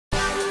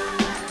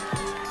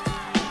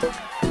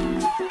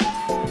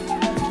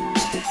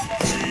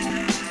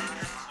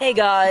Hey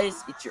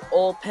guys, it's your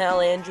old pal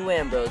Andrew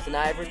Ambrose, and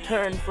I've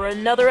returned for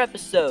another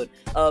episode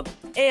of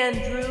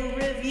Andrew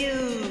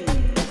Reviews.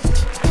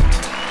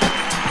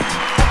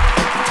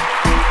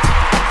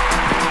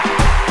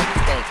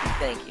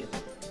 Thank you.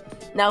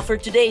 Now for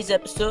today's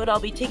episode, I'll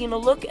be taking a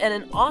look at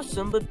an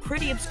awesome but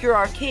pretty obscure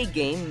arcade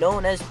game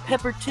known as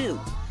Pepper 2,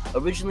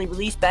 originally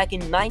released back in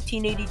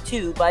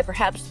 1982 by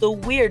perhaps the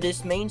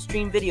weirdest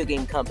mainstream video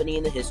game company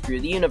in the history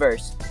of the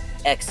universe,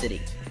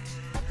 Exidy.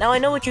 Now I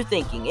know what you're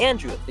thinking,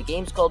 Andrew, if the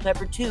game's called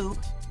Pepper 2,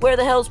 where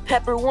the hell's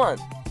Pepper 1?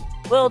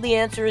 Well, the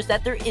answer is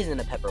that there isn't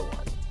a Pepper 1.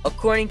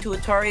 According to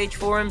Atari Age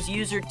Forum's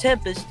user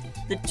Tempest,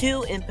 the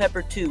 2 in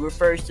Pepper 2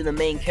 refers to the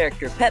main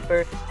character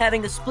Pepper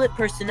having a split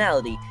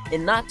personality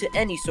and not to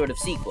any sort of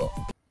sequel.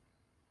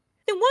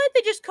 Then why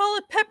did they just call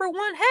it Pepper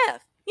 1/2?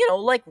 You know,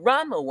 like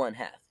Rama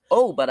 1/2.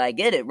 Oh, but I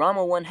get it,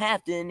 Rama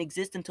 1/2 didn't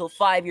exist until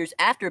 5 years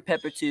after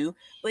Pepper 2,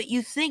 but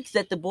you think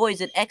that the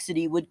boys at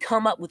Exidy would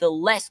come up with a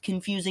less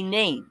confusing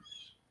name.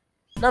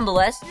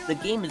 Nonetheless, the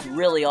game is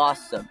really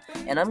awesome,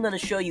 and I'm going to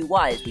show you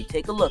why as we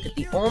take a look at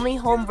the only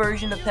home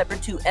version of Pepper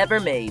 2 ever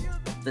made,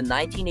 the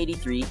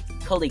 1983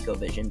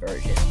 ColecoVision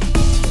version.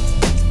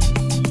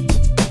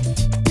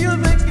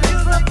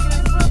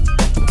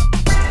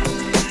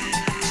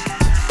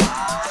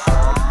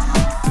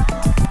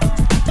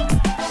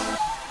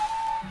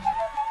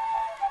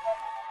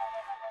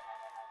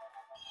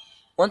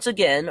 Once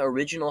again,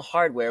 original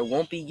hardware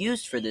won't be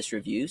used for this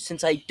review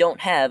since I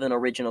don't have an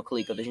original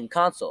ColecoVision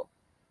console.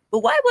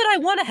 But why would I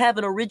want to have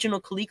an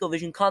original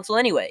ColecoVision console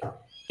anyway?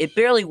 It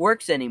barely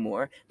works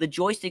anymore, the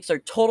joysticks are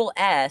total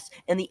ass,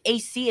 and the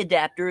AC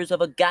adapter is of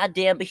a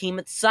goddamn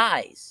behemoth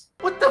size.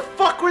 What the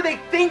fuck were they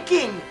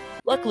thinking?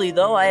 Luckily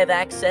though, I have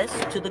access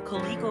to the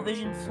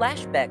ColecoVision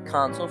Flashback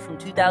console from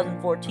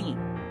 2014,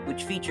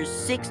 which features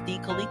 60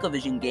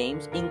 ColecoVision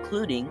games,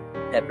 including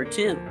Pepper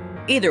 2.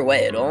 Either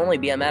way, it'll only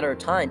be a matter of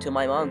time till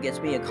my mom gets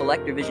me a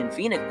ColecoVision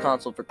Phoenix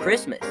console for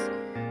Christmas.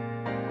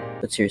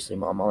 But seriously,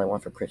 Mom, all I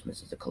want for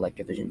Christmas is a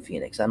ColecoVision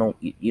Phoenix.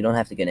 You don't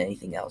have to get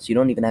anything else. You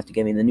don't even have to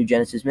get me the new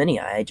Genesis Mini.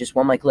 I just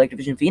want my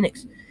ColecoVision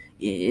Phoenix.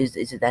 Is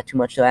it that too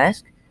much to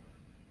ask?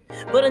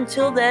 But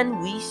until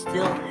then, we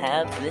still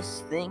have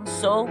this thing,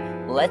 so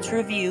let's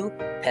review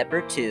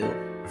Pepper 2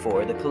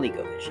 for the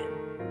ColecoVision.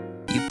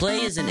 You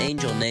play as an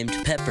angel named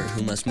Pepper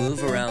who must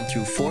move around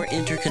through 4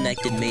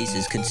 interconnected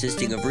mazes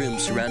consisting of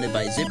rooms surrounded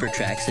by zipper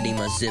tracks that he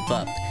must zip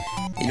up.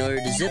 In order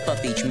to zip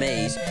up each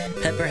maze,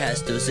 Pepper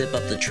has to zip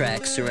up the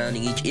tracks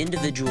surrounding each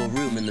individual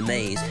room in the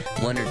maze,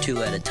 1 or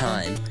 2 at a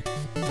time.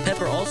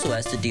 Pepper also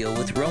has to deal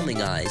with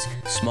roaming eyes,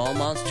 small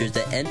monsters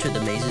that enter the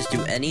mazes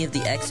through any of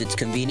the exits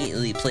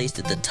conveniently placed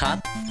at the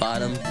top,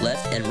 bottom,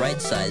 left, and right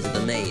sides of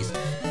the maze.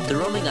 The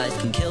roaming eyes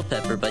can kill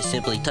Pepper by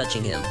simply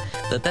touching him,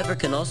 but Pepper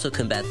can also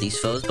combat these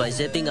foes by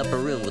zipping up a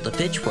room with a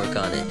pitchfork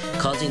on it,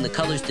 causing the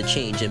colors to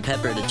change and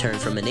Pepper to turn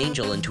from an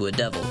angel into a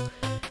devil.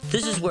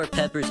 This is where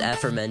Pepper's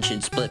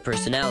aforementioned split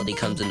personality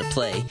comes into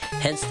play,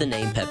 hence the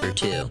name Pepper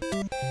 2.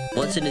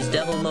 Once in his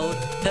devil mode,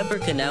 Pepper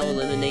can now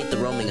eliminate the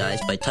roaming eyes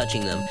by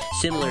touching them,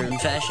 similar in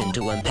fashion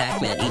to when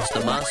Pac-Man eats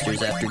the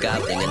monsters after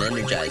gobbling an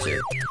Energizer.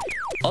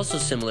 Also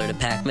similar to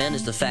Pac-Man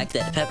is the fact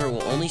that Pepper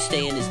will only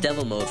stay in his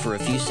devil mode for a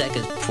few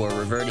seconds before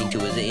reverting to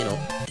his anal.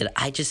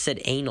 I just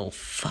said anal,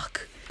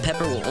 fuck.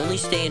 Pepper will only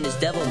stay in his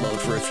devil mode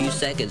for a few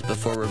seconds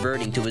before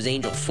reverting to his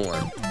angel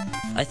form.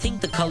 I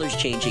think the colors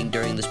changing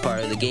during this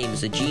part of the game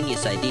is a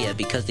genius idea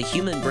because the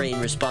human brain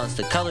responds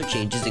to color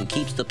changes and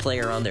keeps the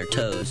player on their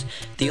toes.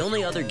 The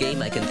only other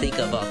game I can think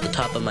of off the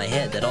top of my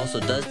head that also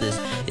does this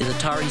is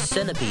Atari's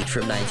Centipede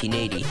from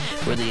 1980,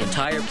 where the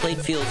entire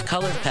playfield's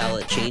color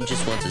palette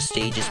changes once a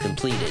stage is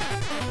completed.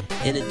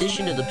 In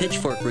addition to the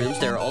pitchfork rooms,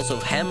 there are also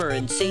hammer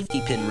and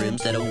safety pin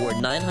rooms that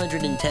award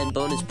 910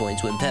 bonus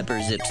points when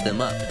Pepper zips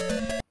them up.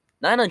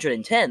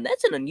 910?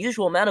 That's an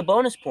unusual amount of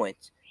bonus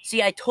points.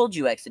 See, I told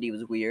you Exidy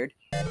was weird.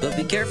 But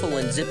be careful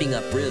when zipping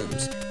up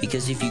rooms,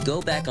 because if you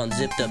go back on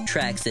zipped up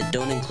tracks that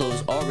don't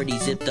enclose already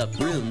zipped up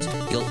rooms,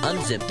 you'll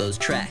unzip those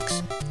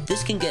tracks.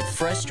 This can get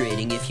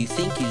frustrating if you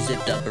think you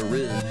zipped up a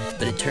room,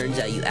 but it turns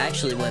out you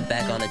actually went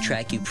back on a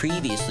track you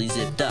previously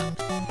zipped up.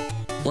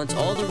 Once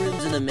all the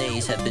rooms in the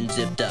maze have been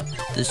zipped up,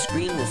 the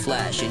screen will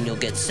flash and you'll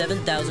get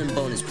 7,000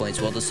 bonus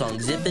points while the song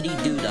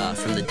Zippity Doo-Dah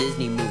from the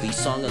Disney movie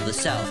Song of the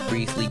South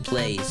briefly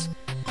plays.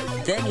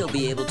 Then you'll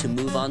be able to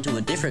move on to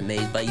a different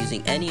maze by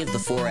using any of the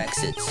 4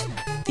 exits.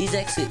 These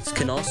exits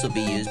can also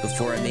be used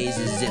before a maze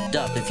is zipped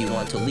up if you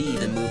want to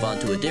leave and move on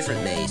to a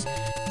different maze.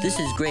 This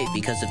is great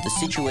because if the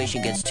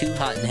situation gets too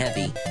hot and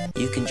heavy,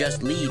 you can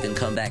just leave and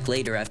come back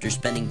later after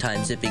spending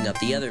time zipping up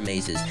the other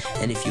mazes,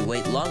 and if you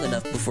wait long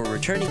enough before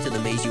returning to the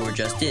maze you were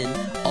just in,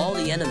 all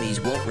the enemies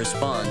won't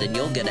respond and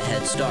you'll get a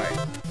head start.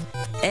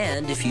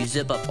 And if you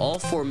zip up all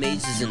 4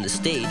 mazes in the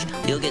stage,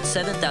 you'll get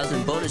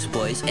 7,000 bonus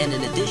points and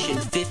in addition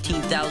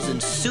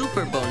 15,000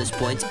 super bonus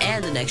points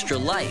and an extra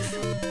life.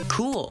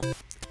 Cool!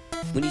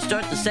 When you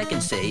start the second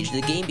stage,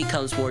 the game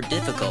becomes more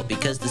difficult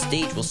because the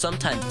stage will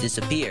sometimes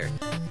disappear.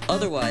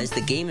 Otherwise,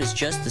 the game is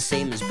just the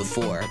same as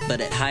before,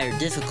 but at higher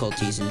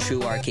difficulties in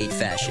true arcade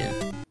fashion.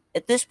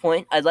 At this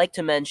point, I'd like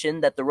to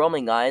mention that the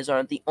roaming eyes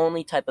aren't the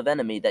only type of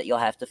enemy that you'll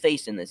have to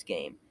face in this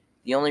game.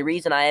 The only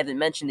reason I haven't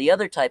mentioned the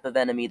other type of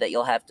enemy that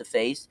you'll have to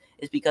face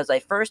is because I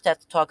first have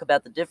to talk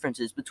about the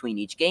differences between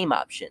each game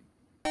option.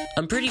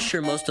 I'm pretty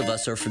sure most of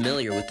us are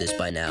familiar with this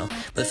by now,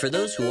 but for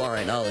those who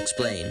aren't, I'll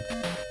explain.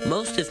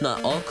 Most, if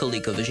not all,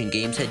 ColecoVision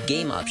games had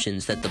game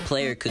options that the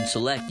player could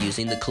select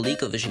using the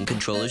ColecoVision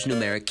controller's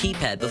numeric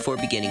keypad before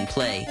beginning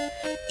play.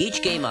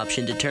 Each game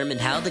option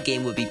determined how the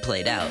game would be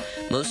played out,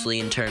 mostly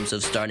in terms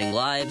of starting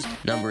lives,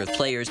 number of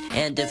players,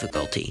 and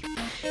difficulty.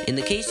 In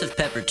the case of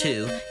Pepper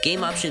 2,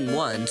 game option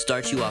 1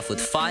 starts you off with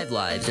 5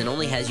 lives and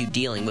only has you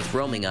dealing with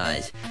roaming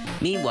eyes.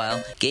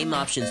 Meanwhile, game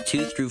options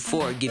 2 through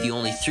 4 give you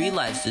only 3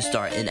 lives to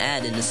start and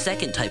add in a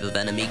second type of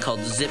enemy called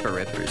the Zipper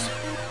Rippers.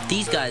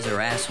 These guys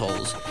are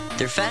assholes.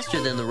 They're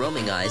faster than the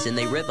roaming eyes and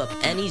they rip up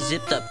any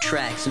zipped up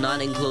tracks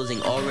not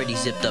enclosing already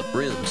zipped up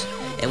rooms.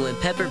 And when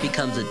Pepper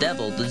becomes a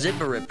devil, the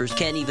Zipper Rippers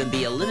can't even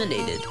be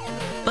eliminated.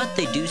 But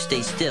they do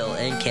stay still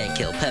and can't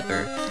kill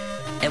Pepper.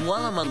 And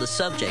while I'm on the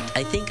subject,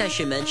 I think I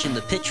should mention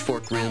the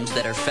pitchfork rooms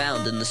that are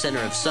found in the center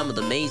of some of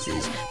the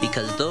mazes,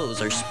 because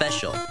those are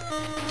special.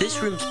 This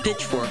room's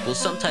pitchfork will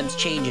sometimes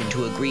change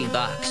into a green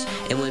box,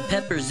 and when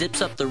Pepper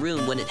zips up the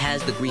room when it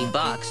has the green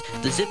box,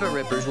 the Zipper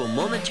Rippers will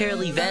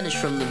momentarily vanish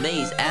from the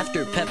maze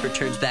after Pepper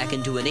turns back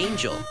into an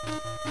angel.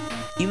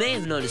 You may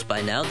have noticed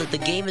by now that the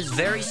game is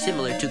very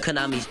similar to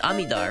Konami's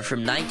Amidar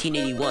from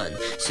 1981,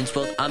 since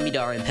both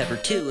Amidar and Pepper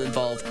 2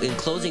 involve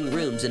enclosing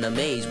rooms in a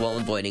maze while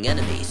avoiding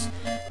enemies.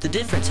 The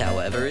difference,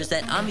 however, is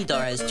that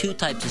Amidar has 2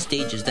 types of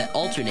stages that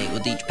alternate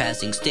with each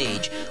passing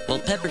stage, while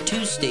Pepper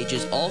 2's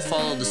stages all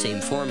follow the same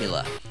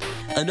formula.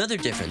 Another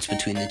difference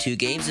between the 2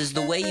 games is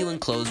the way you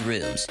enclose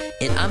rooms.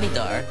 In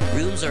Amidar,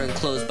 rooms are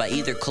enclosed by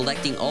either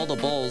collecting all the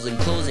balls and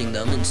closing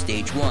them in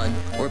Stage 1,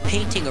 or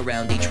painting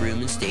around each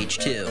room in Stage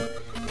 2.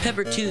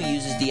 Pepper 2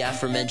 uses the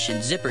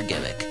aforementioned zipper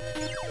gimmick.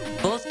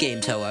 Both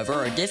games, however,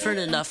 are different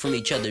enough from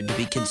each other to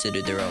be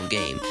considered their own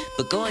game,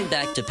 but going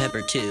back to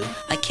Pepper 2,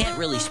 I can't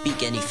really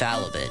speak any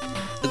foul of it.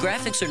 The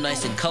graphics are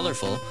nice and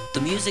colorful,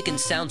 the music and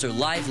sounds are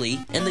lively,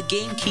 and the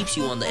game keeps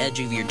you on the edge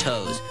of your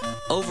toes.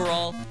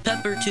 Overall,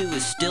 Pepper 2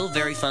 is still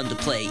very fun to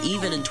play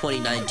even in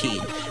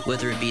 2019,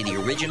 whether it be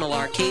the original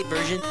arcade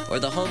version or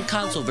the home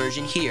console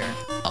version here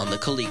on the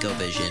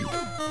ColecoVision.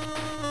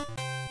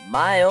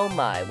 My oh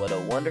my, what a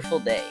wonderful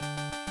day.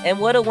 And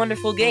what a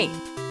wonderful game!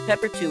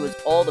 Pepper 2 has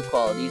all the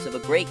qualities of a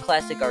great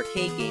classic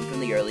arcade game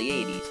from the early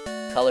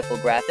 80s. Colorful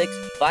graphics,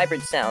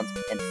 vibrant sounds,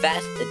 and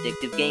fast,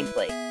 addictive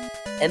gameplay.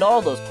 And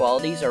all those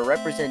qualities are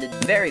represented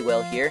very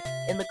well here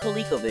in the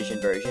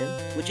ColecoVision version,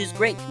 which is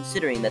great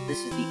considering that this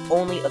is the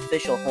only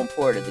official home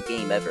port of the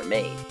game ever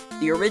made.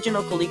 The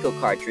original Coleco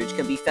cartridge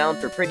can be found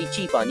for pretty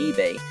cheap on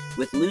eBay,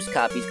 with loose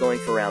copies going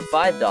for around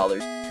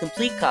 $5,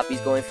 complete copies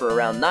going for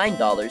around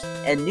 $9,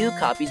 and new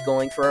copies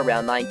going for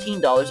around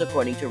 $19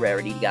 according to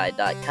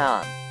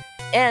RarityGuide.com.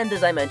 And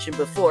as I mentioned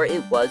before,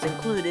 it was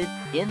included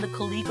in the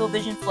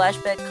ColecoVision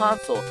Flashback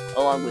console,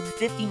 along with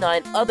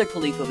 59 other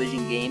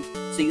ColecoVision games,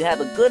 so you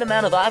have a good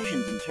amount of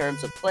options in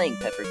terms of playing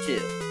Pepper 2.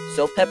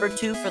 So Pepper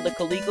 2 for the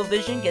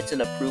ColecoVision gets an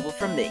approval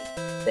from me.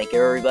 Thank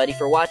you everybody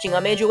for watching.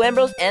 I'm Andrew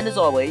Ambrose, and as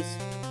always,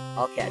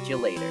 I'll catch you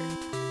later.